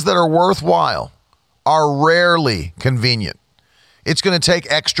 Things that are worthwhile are rarely convenient. It's going to take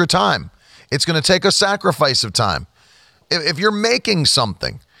extra time. It's going to take a sacrifice of time. If you're making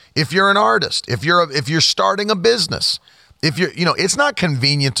something, if you're an artist, if you're starting a business, it's not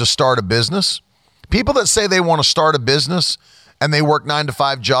convenient to start a business. People that say they want to start a business and they work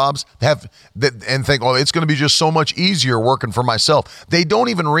 9-to-5 jobs and think, oh, it's going to be just so much easier working for myself. They don't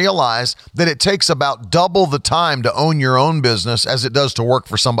even realize that it takes about double the time to own your own business as it does to work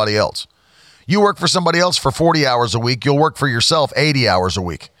for somebody else. You work for somebody else for 40 hours a week. You'll work for yourself 80 hours a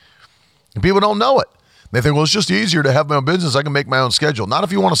week. And people don't know it. They think, well, it's just easier to have my own business. I can make my own schedule. Not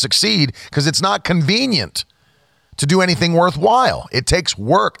if you want to succeed, because it's not convenient to do anything worthwhile. It takes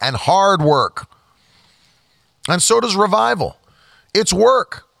work and hard work. And so does revival. It's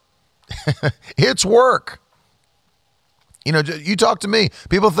work. It's work. You talk to me.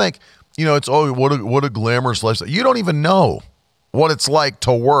 People think, it's, what a glamorous lifestyle. You don't even know what it's like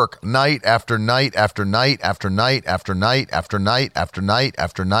to work night after night after night after night after night after night after night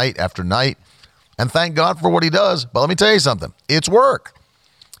after night after night. And thank God for what he does. But let me tell you something. It's work.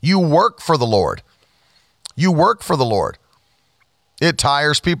 You work for the Lord. You work for the Lord. It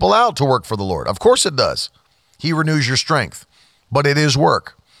tires people out to work for the Lord. Of course it does. He renews your strength. But it is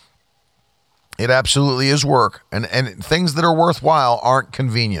work. It absolutely is work. And things that are worthwhile aren't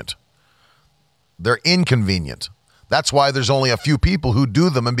convenient. They're inconvenient. That's why there's only a few people who do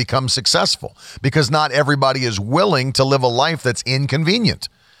them and become successful, because not everybody is willing to live a life that's inconvenient.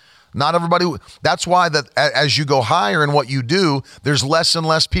 Not everybody. That's why that as you go higher in what you do, there's less and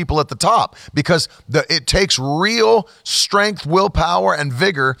less people at the top, because it takes real strength, willpower, and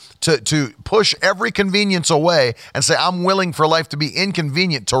vigor to push every convenience away and say, I'm willing for life to be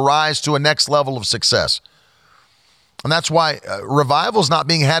inconvenient to rise to a next level of success. And that's why revival is not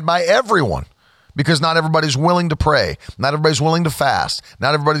being had by everyone, because not everybody's willing to pray. Not everybody's willing to fast.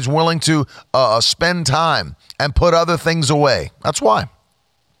 Not everybody's willing to spend time and put other things away. That's why.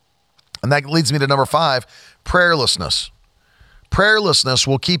 And that leads me to number 5, prayerlessness. Prayerlessness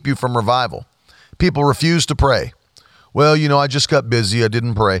will keep you from revival. People refuse to pray. Well, I just got busy. I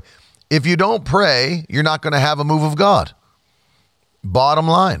didn't pray. If you don't pray, you're not going to have a move of God. Bottom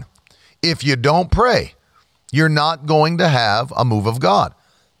line. If you don't pray, you're not going to have a move of God.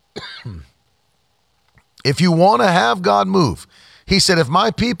 If you want to have God move, he said, if my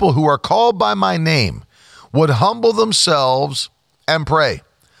people who are called by my name would humble themselves and pray,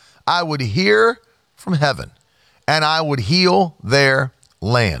 I would hear from heaven and I would heal their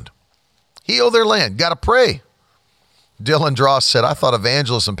land. Heal their land. Got to pray. Dylan Dross said, I thought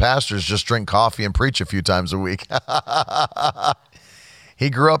evangelists and pastors just drink coffee and preach a few times a week. He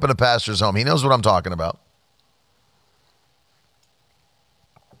grew up in a pastor's home. He knows what I'm talking about.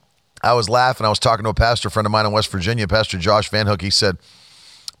 I was laughing. I was talking to a pastor friend of mine in West Virginia, Pastor Josh Van Hook. He said,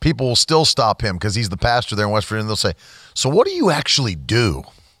 people will still stop him because he's the pastor there in West Virginia. They'll say, so what do you actually do?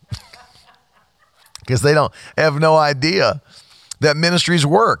 Because they have no idea that ministries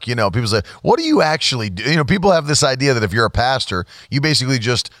work. People say, what do you actually do? People have this idea that if you're a pastor, you basically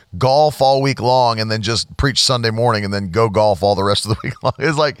just golf all week long and then just preach Sunday morning and then go golf all the rest of the week long.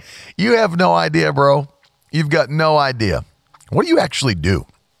 It's like, you have no idea, bro. You've got no idea. What do you actually do?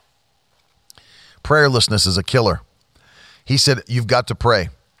 Prayerlessness is a killer. He said, you've got to pray.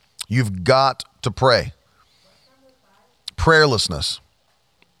 You've got to pray. Prayerlessness.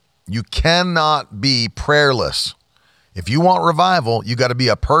 You cannot be prayerless. If you want revival, you got to be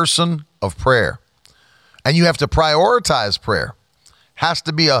a person of prayer. And you have to prioritize prayer. Has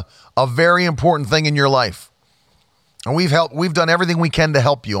to be a very important thing in your life. And we've done everything we can to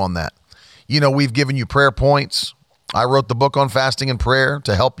help you on that. We've given you prayer points. I wrote the book on fasting and prayer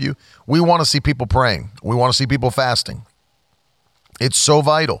to help you. We want to see people praying. We want to see people fasting. It's so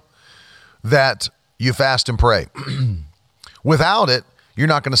vital that you fast and pray. Without it, you're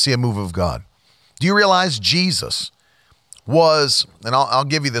not going to see a move of God. Do you realize Jesus was, and I'll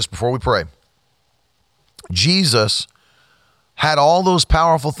give you this before we pray. Jesus had all those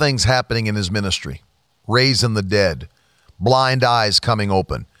powerful things happening in his ministry. Raising the dead, blind eyes coming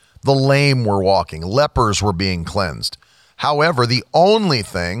open, the lame were walking, lepers were being cleansed. However, the only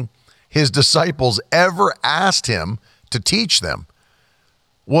thing his disciples ever asked him to teach them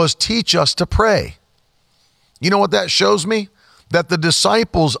was teach us to pray. You know what that shows me? That the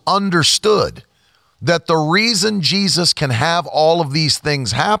disciples understood that the reason Jesus can have all of these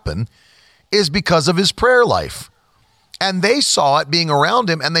things happen is because of his prayer life. And they saw it being around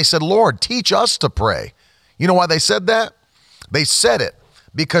him and they said, Lord, teach us to pray. You know why they said that? They said it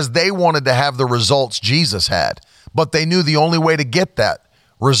because they wanted to have the results Jesus had, but they knew the only way to get that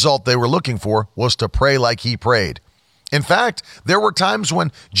result they were looking for was to pray like he prayed. In fact, there were times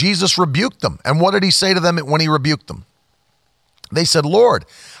when Jesus rebuked them. And what did he say to them when he rebuked them? They said, Lord,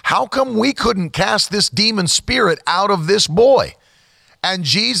 how come we couldn't cast this demon spirit out of this boy? And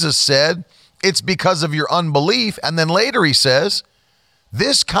Jesus said, it's because of your unbelief. And then later he says,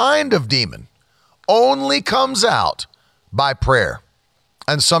 this kind of demon only comes out by prayer.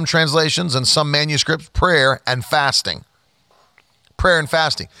 And some translations and some manuscripts, prayer and fasting. Prayer and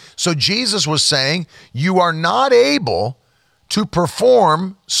fasting. So Jesus was saying, you are not able to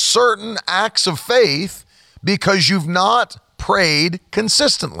perform certain acts of faith because you've not prayed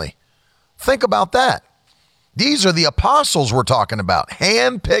consistently. Think about that. These are the apostles we're talking about,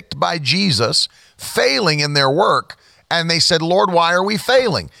 handpicked by Jesus, failing in their work. And they said, Lord, why are we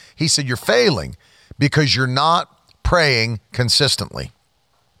failing? He said, you're failing because you're not praying consistently.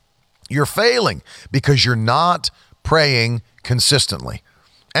 You're failing because you're not praying consistently.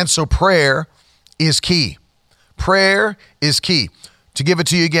 And so prayer is key. Prayer is key. To give it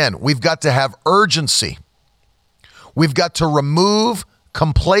to you again, we've got to have urgency. We've got to remove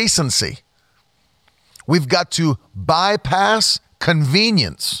complacency. We've got to bypass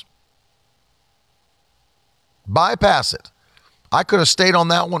convenience. Bypass it. I could have stayed on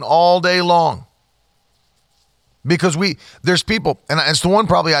that one all day long. Because there's people, and it's the one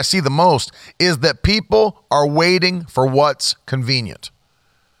probably I see the most, is that people are waiting for what's convenient.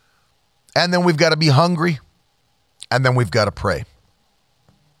 And then we've got to be hungry, and then we've got to pray.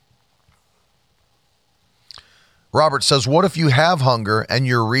 Robert says, what if you have hunger and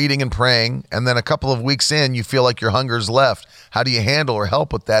you're reading and praying, and then a couple of weeks in, you feel like your hunger's left? How do you handle or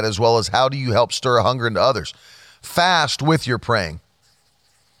help with that, as well as how do you help stir a hunger into others? Fast with your praying.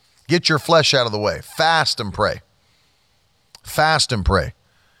 Get your flesh out of the way. Fast and pray. Fast and pray.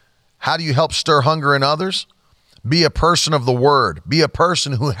 How do you help stir hunger in others? Be a person of the word. Be a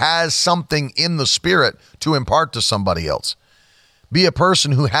person who has something in the spirit to impart to somebody else. Be a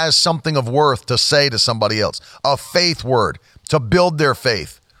person who has something of worth to say to somebody else. A faith word to build their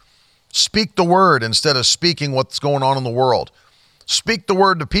faith. Speak the word instead of speaking what's going on in the world. Speak the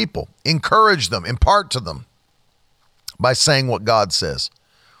word to people. Encourage them. Impart to them by saying what God says.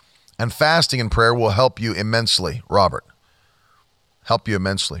 And fasting and prayer will help you immensely, Robert. Help you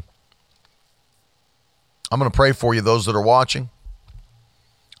immensely. I'm going to pray for you, those that are watching.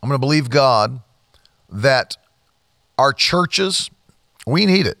 I'm going to believe God that our churches, we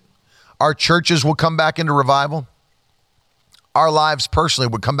need it. Our churches will come back into revival. Our lives personally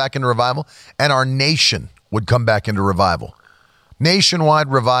would come back into revival, and our nation would come back into revival.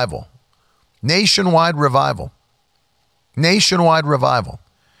 Nationwide revival. Nationwide revival. Nationwide revival.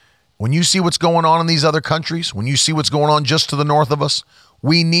 When you see what's going on in these other countries, when you see what's going on just to the north of us,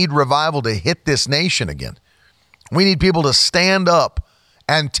 we need revival to hit this nation again. We need people to stand up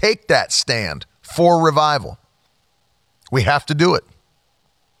and take that stand for revival. We have to do it.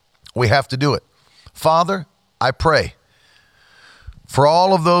 We have to do it. Father, I pray for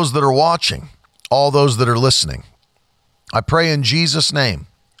all of those that are watching, all those that are listening. I pray in Jesus' name.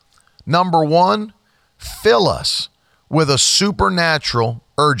 Number one, fill us with a supernatural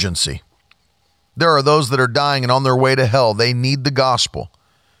urgency. There are those that are dying and on their way to hell. They need the gospel.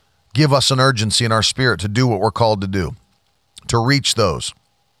 Give us an urgency in our spirit to do what we're called to do, to reach those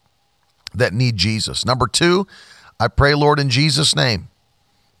that need Jesus. Number two, I pray, Lord, in Jesus' name,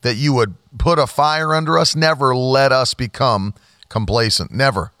 that you would put a fire under us. Never let us become complacent.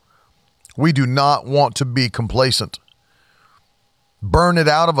 Never. We do not want to be complacent. Burn it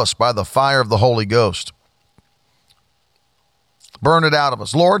out of us by the fire of the Holy Ghost. Burn it out of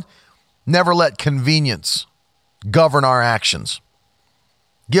us. Lord, never let convenience govern our actions.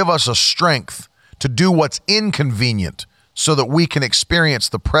 Give us a strength to do what's inconvenient so that we can experience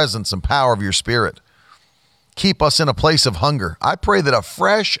the presence and power of your Spirit. Keep us in a place of hunger. I pray that a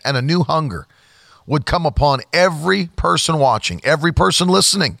fresh and a new hunger would come upon every person watching, every person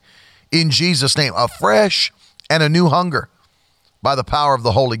listening, in Jesus' name. A fresh and a new hunger by the power of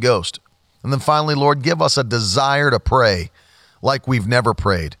the Holy Ghost. And then finally, Lord, give us a desire to pray like we've never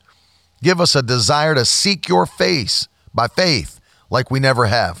prayed. Give us a desire to seek your face by faith like we never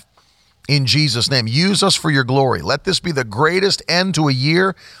have. In Jesus' name, use us for your glory. Let this be the greatest end to a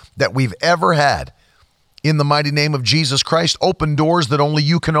year that we've ever had. In the mighty name of Jesus Christ, open doors that only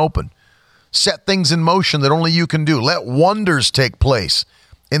you can open. Set things in motion that only you can do. Let wonders take place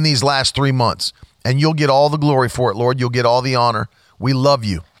in these last 3 months, and you'll get all the glory for it, Lord. You'll get all the honor. We love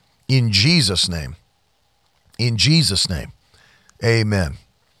you. In Jesus' name. In Jesus' name. Amen.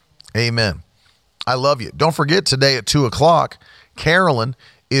 Amen. I love you. Don't forget, today at 2 o'clock, Carolyn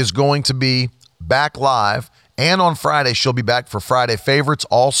is going to be back live, and on Friday, she'll be back for Friday Favorites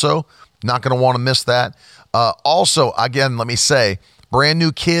also. Not going to want to miss that. Also, again, let me say, brand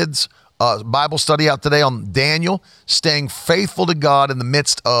new kids Bible study out today on Daniel, staying faithful to God in the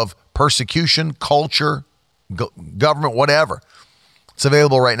midst of persecution, culture, government, whatever. It's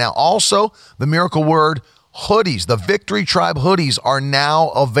available right now. Also, the Miracle Word hoodies, the Victory Tribe hoodies are now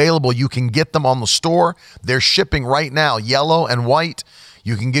available. You can get them on the store. They're shipping right now, yellow and white.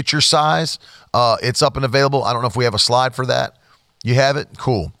 You can get your size. It's up and available. I don't know if we have a slide for that. You have it?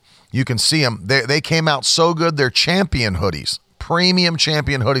 Cool. You can see them. They came out so good. They're champion hoodies, premium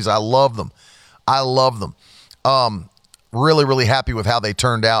champion hoodies. I love them. I love them. Really, really happy with how they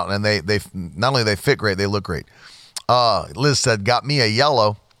turned out. And they not only they fit great, they look great. Liz said, got me a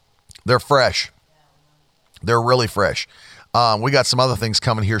yellow. They're fresh. They're really fresh. We got some other things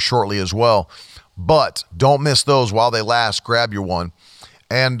coming here shortly as well. But don't miss those while they last. Grab your one.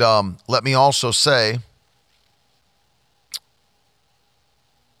 And let me also say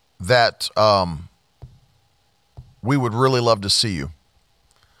that we would really love to see you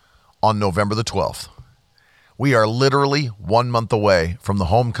on November the 12th. We are literally 1 month away from the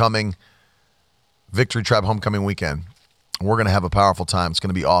homecoming, Victory Tribe homecoming weekend. We're going to have a powerful time. It's going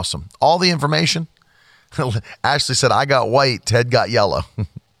to be awesome. All the information, Ashley said, I got white, Ted got yellow.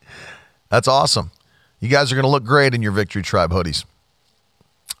 That's awesome. You guys are going to look great in your Victory Tribe hoodies.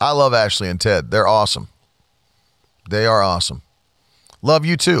 I love Ashley and Ted. They're awesome. They are awesome. Love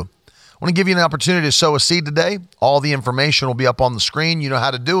you too. I want to give you an opportunity to sow a seed today. All the information will be up on the screen. You know how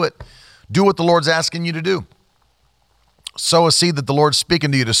to do it. Do what the Lord's asking you to do. Sow a seed that the Lord's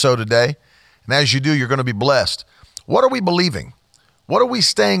speaking to you to sow today. And as you do, you're going to be blessed. What are we believing? What are we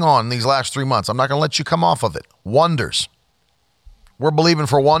staying on these last 3 months? I'm not going to let you come off of it. Wonders. We're believing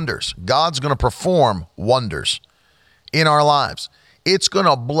for wonders. God's going to perform wonders in our lives. It's going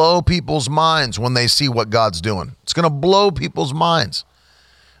to blow people's minds when they see what God's doing. It's going to blow people's minds.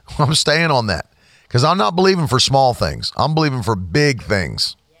 I'm staying on that because I'm not believing for small things. I'm believing for big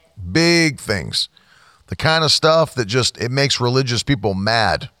things. Big things. The kind of stuff that it makes religious people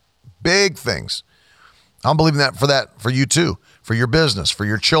mad. Big things. I'm believing that for you too, for your business, for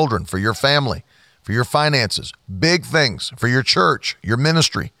your children, for your family, for your finances. Big things for your church, your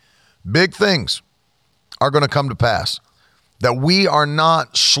ministry. Big things are going to come to pass. That we are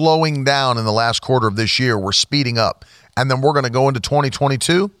not slowing down in the last quarter of this year. We're speeding up. And then we're going to go into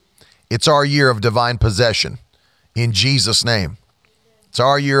 2022. It's our year of divine possession in Jesus' name. It's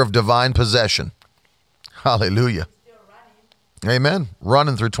our year of divine possession. Hallelujah. Amen.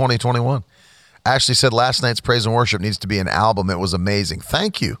 Running through 2021. Ashley said last night's praise and worship needs to be an album. It was amazing.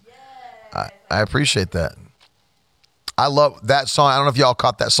 Thank you. I appreciate that. I love that song. I don't know if y'all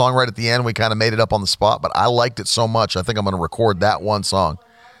caught that song right at the end. We kind of made it up on the spot, but I liked it so much. I think I'm going to record that one song.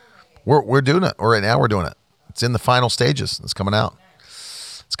 We're doing it. Or right now we're doing it. It's in the final stages. It's coming out.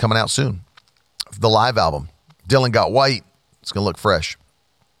 It's coming out soon. The live album. Dylan Got White. It's going to look fresh.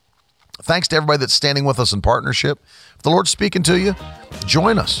 Thanks to everybody that's standing with us in partnership. If the Lord's speaking to you,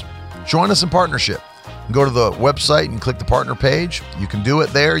 join us. Join us in partnership. Go to the website and click the partner page. You can do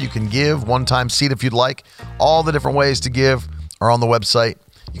it there. You can give one-time seed if you'd like. All the different ways to give are on the website.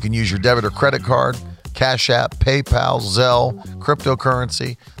 You can use your debit or credit card, Cash App, PayPal, Zelle,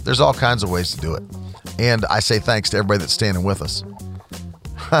 cryptocurrency. There's all kinds of ways to do it. And I say thanks to everybody that's standing with us.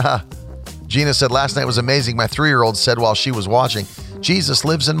 Gina said, last night was amazing. My 3-year-old said while she was watching, Jesus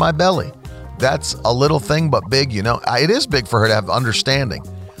lives in my belly. That's a little thing, but big, you know. It is big for her to have understanding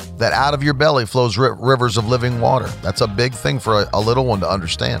that out of your belly flows rivers of living water. That's a big thing for a little one to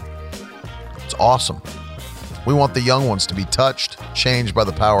understand. It's awesome. We want the young ones to be touched, changed by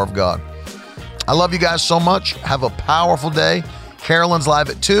the power of God. I love you guys so much. Have a powerful day. Carolyn's live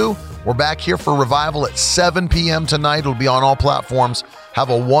at 2. We're back here for Revival at 7 p.m. tonight. It'll be on all platforms.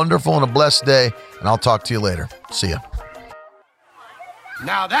 Have a wonderful and a blessed day, and I'll talk to you later. See ya.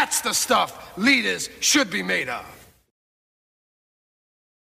 Now that's the stuff leaders should be made of.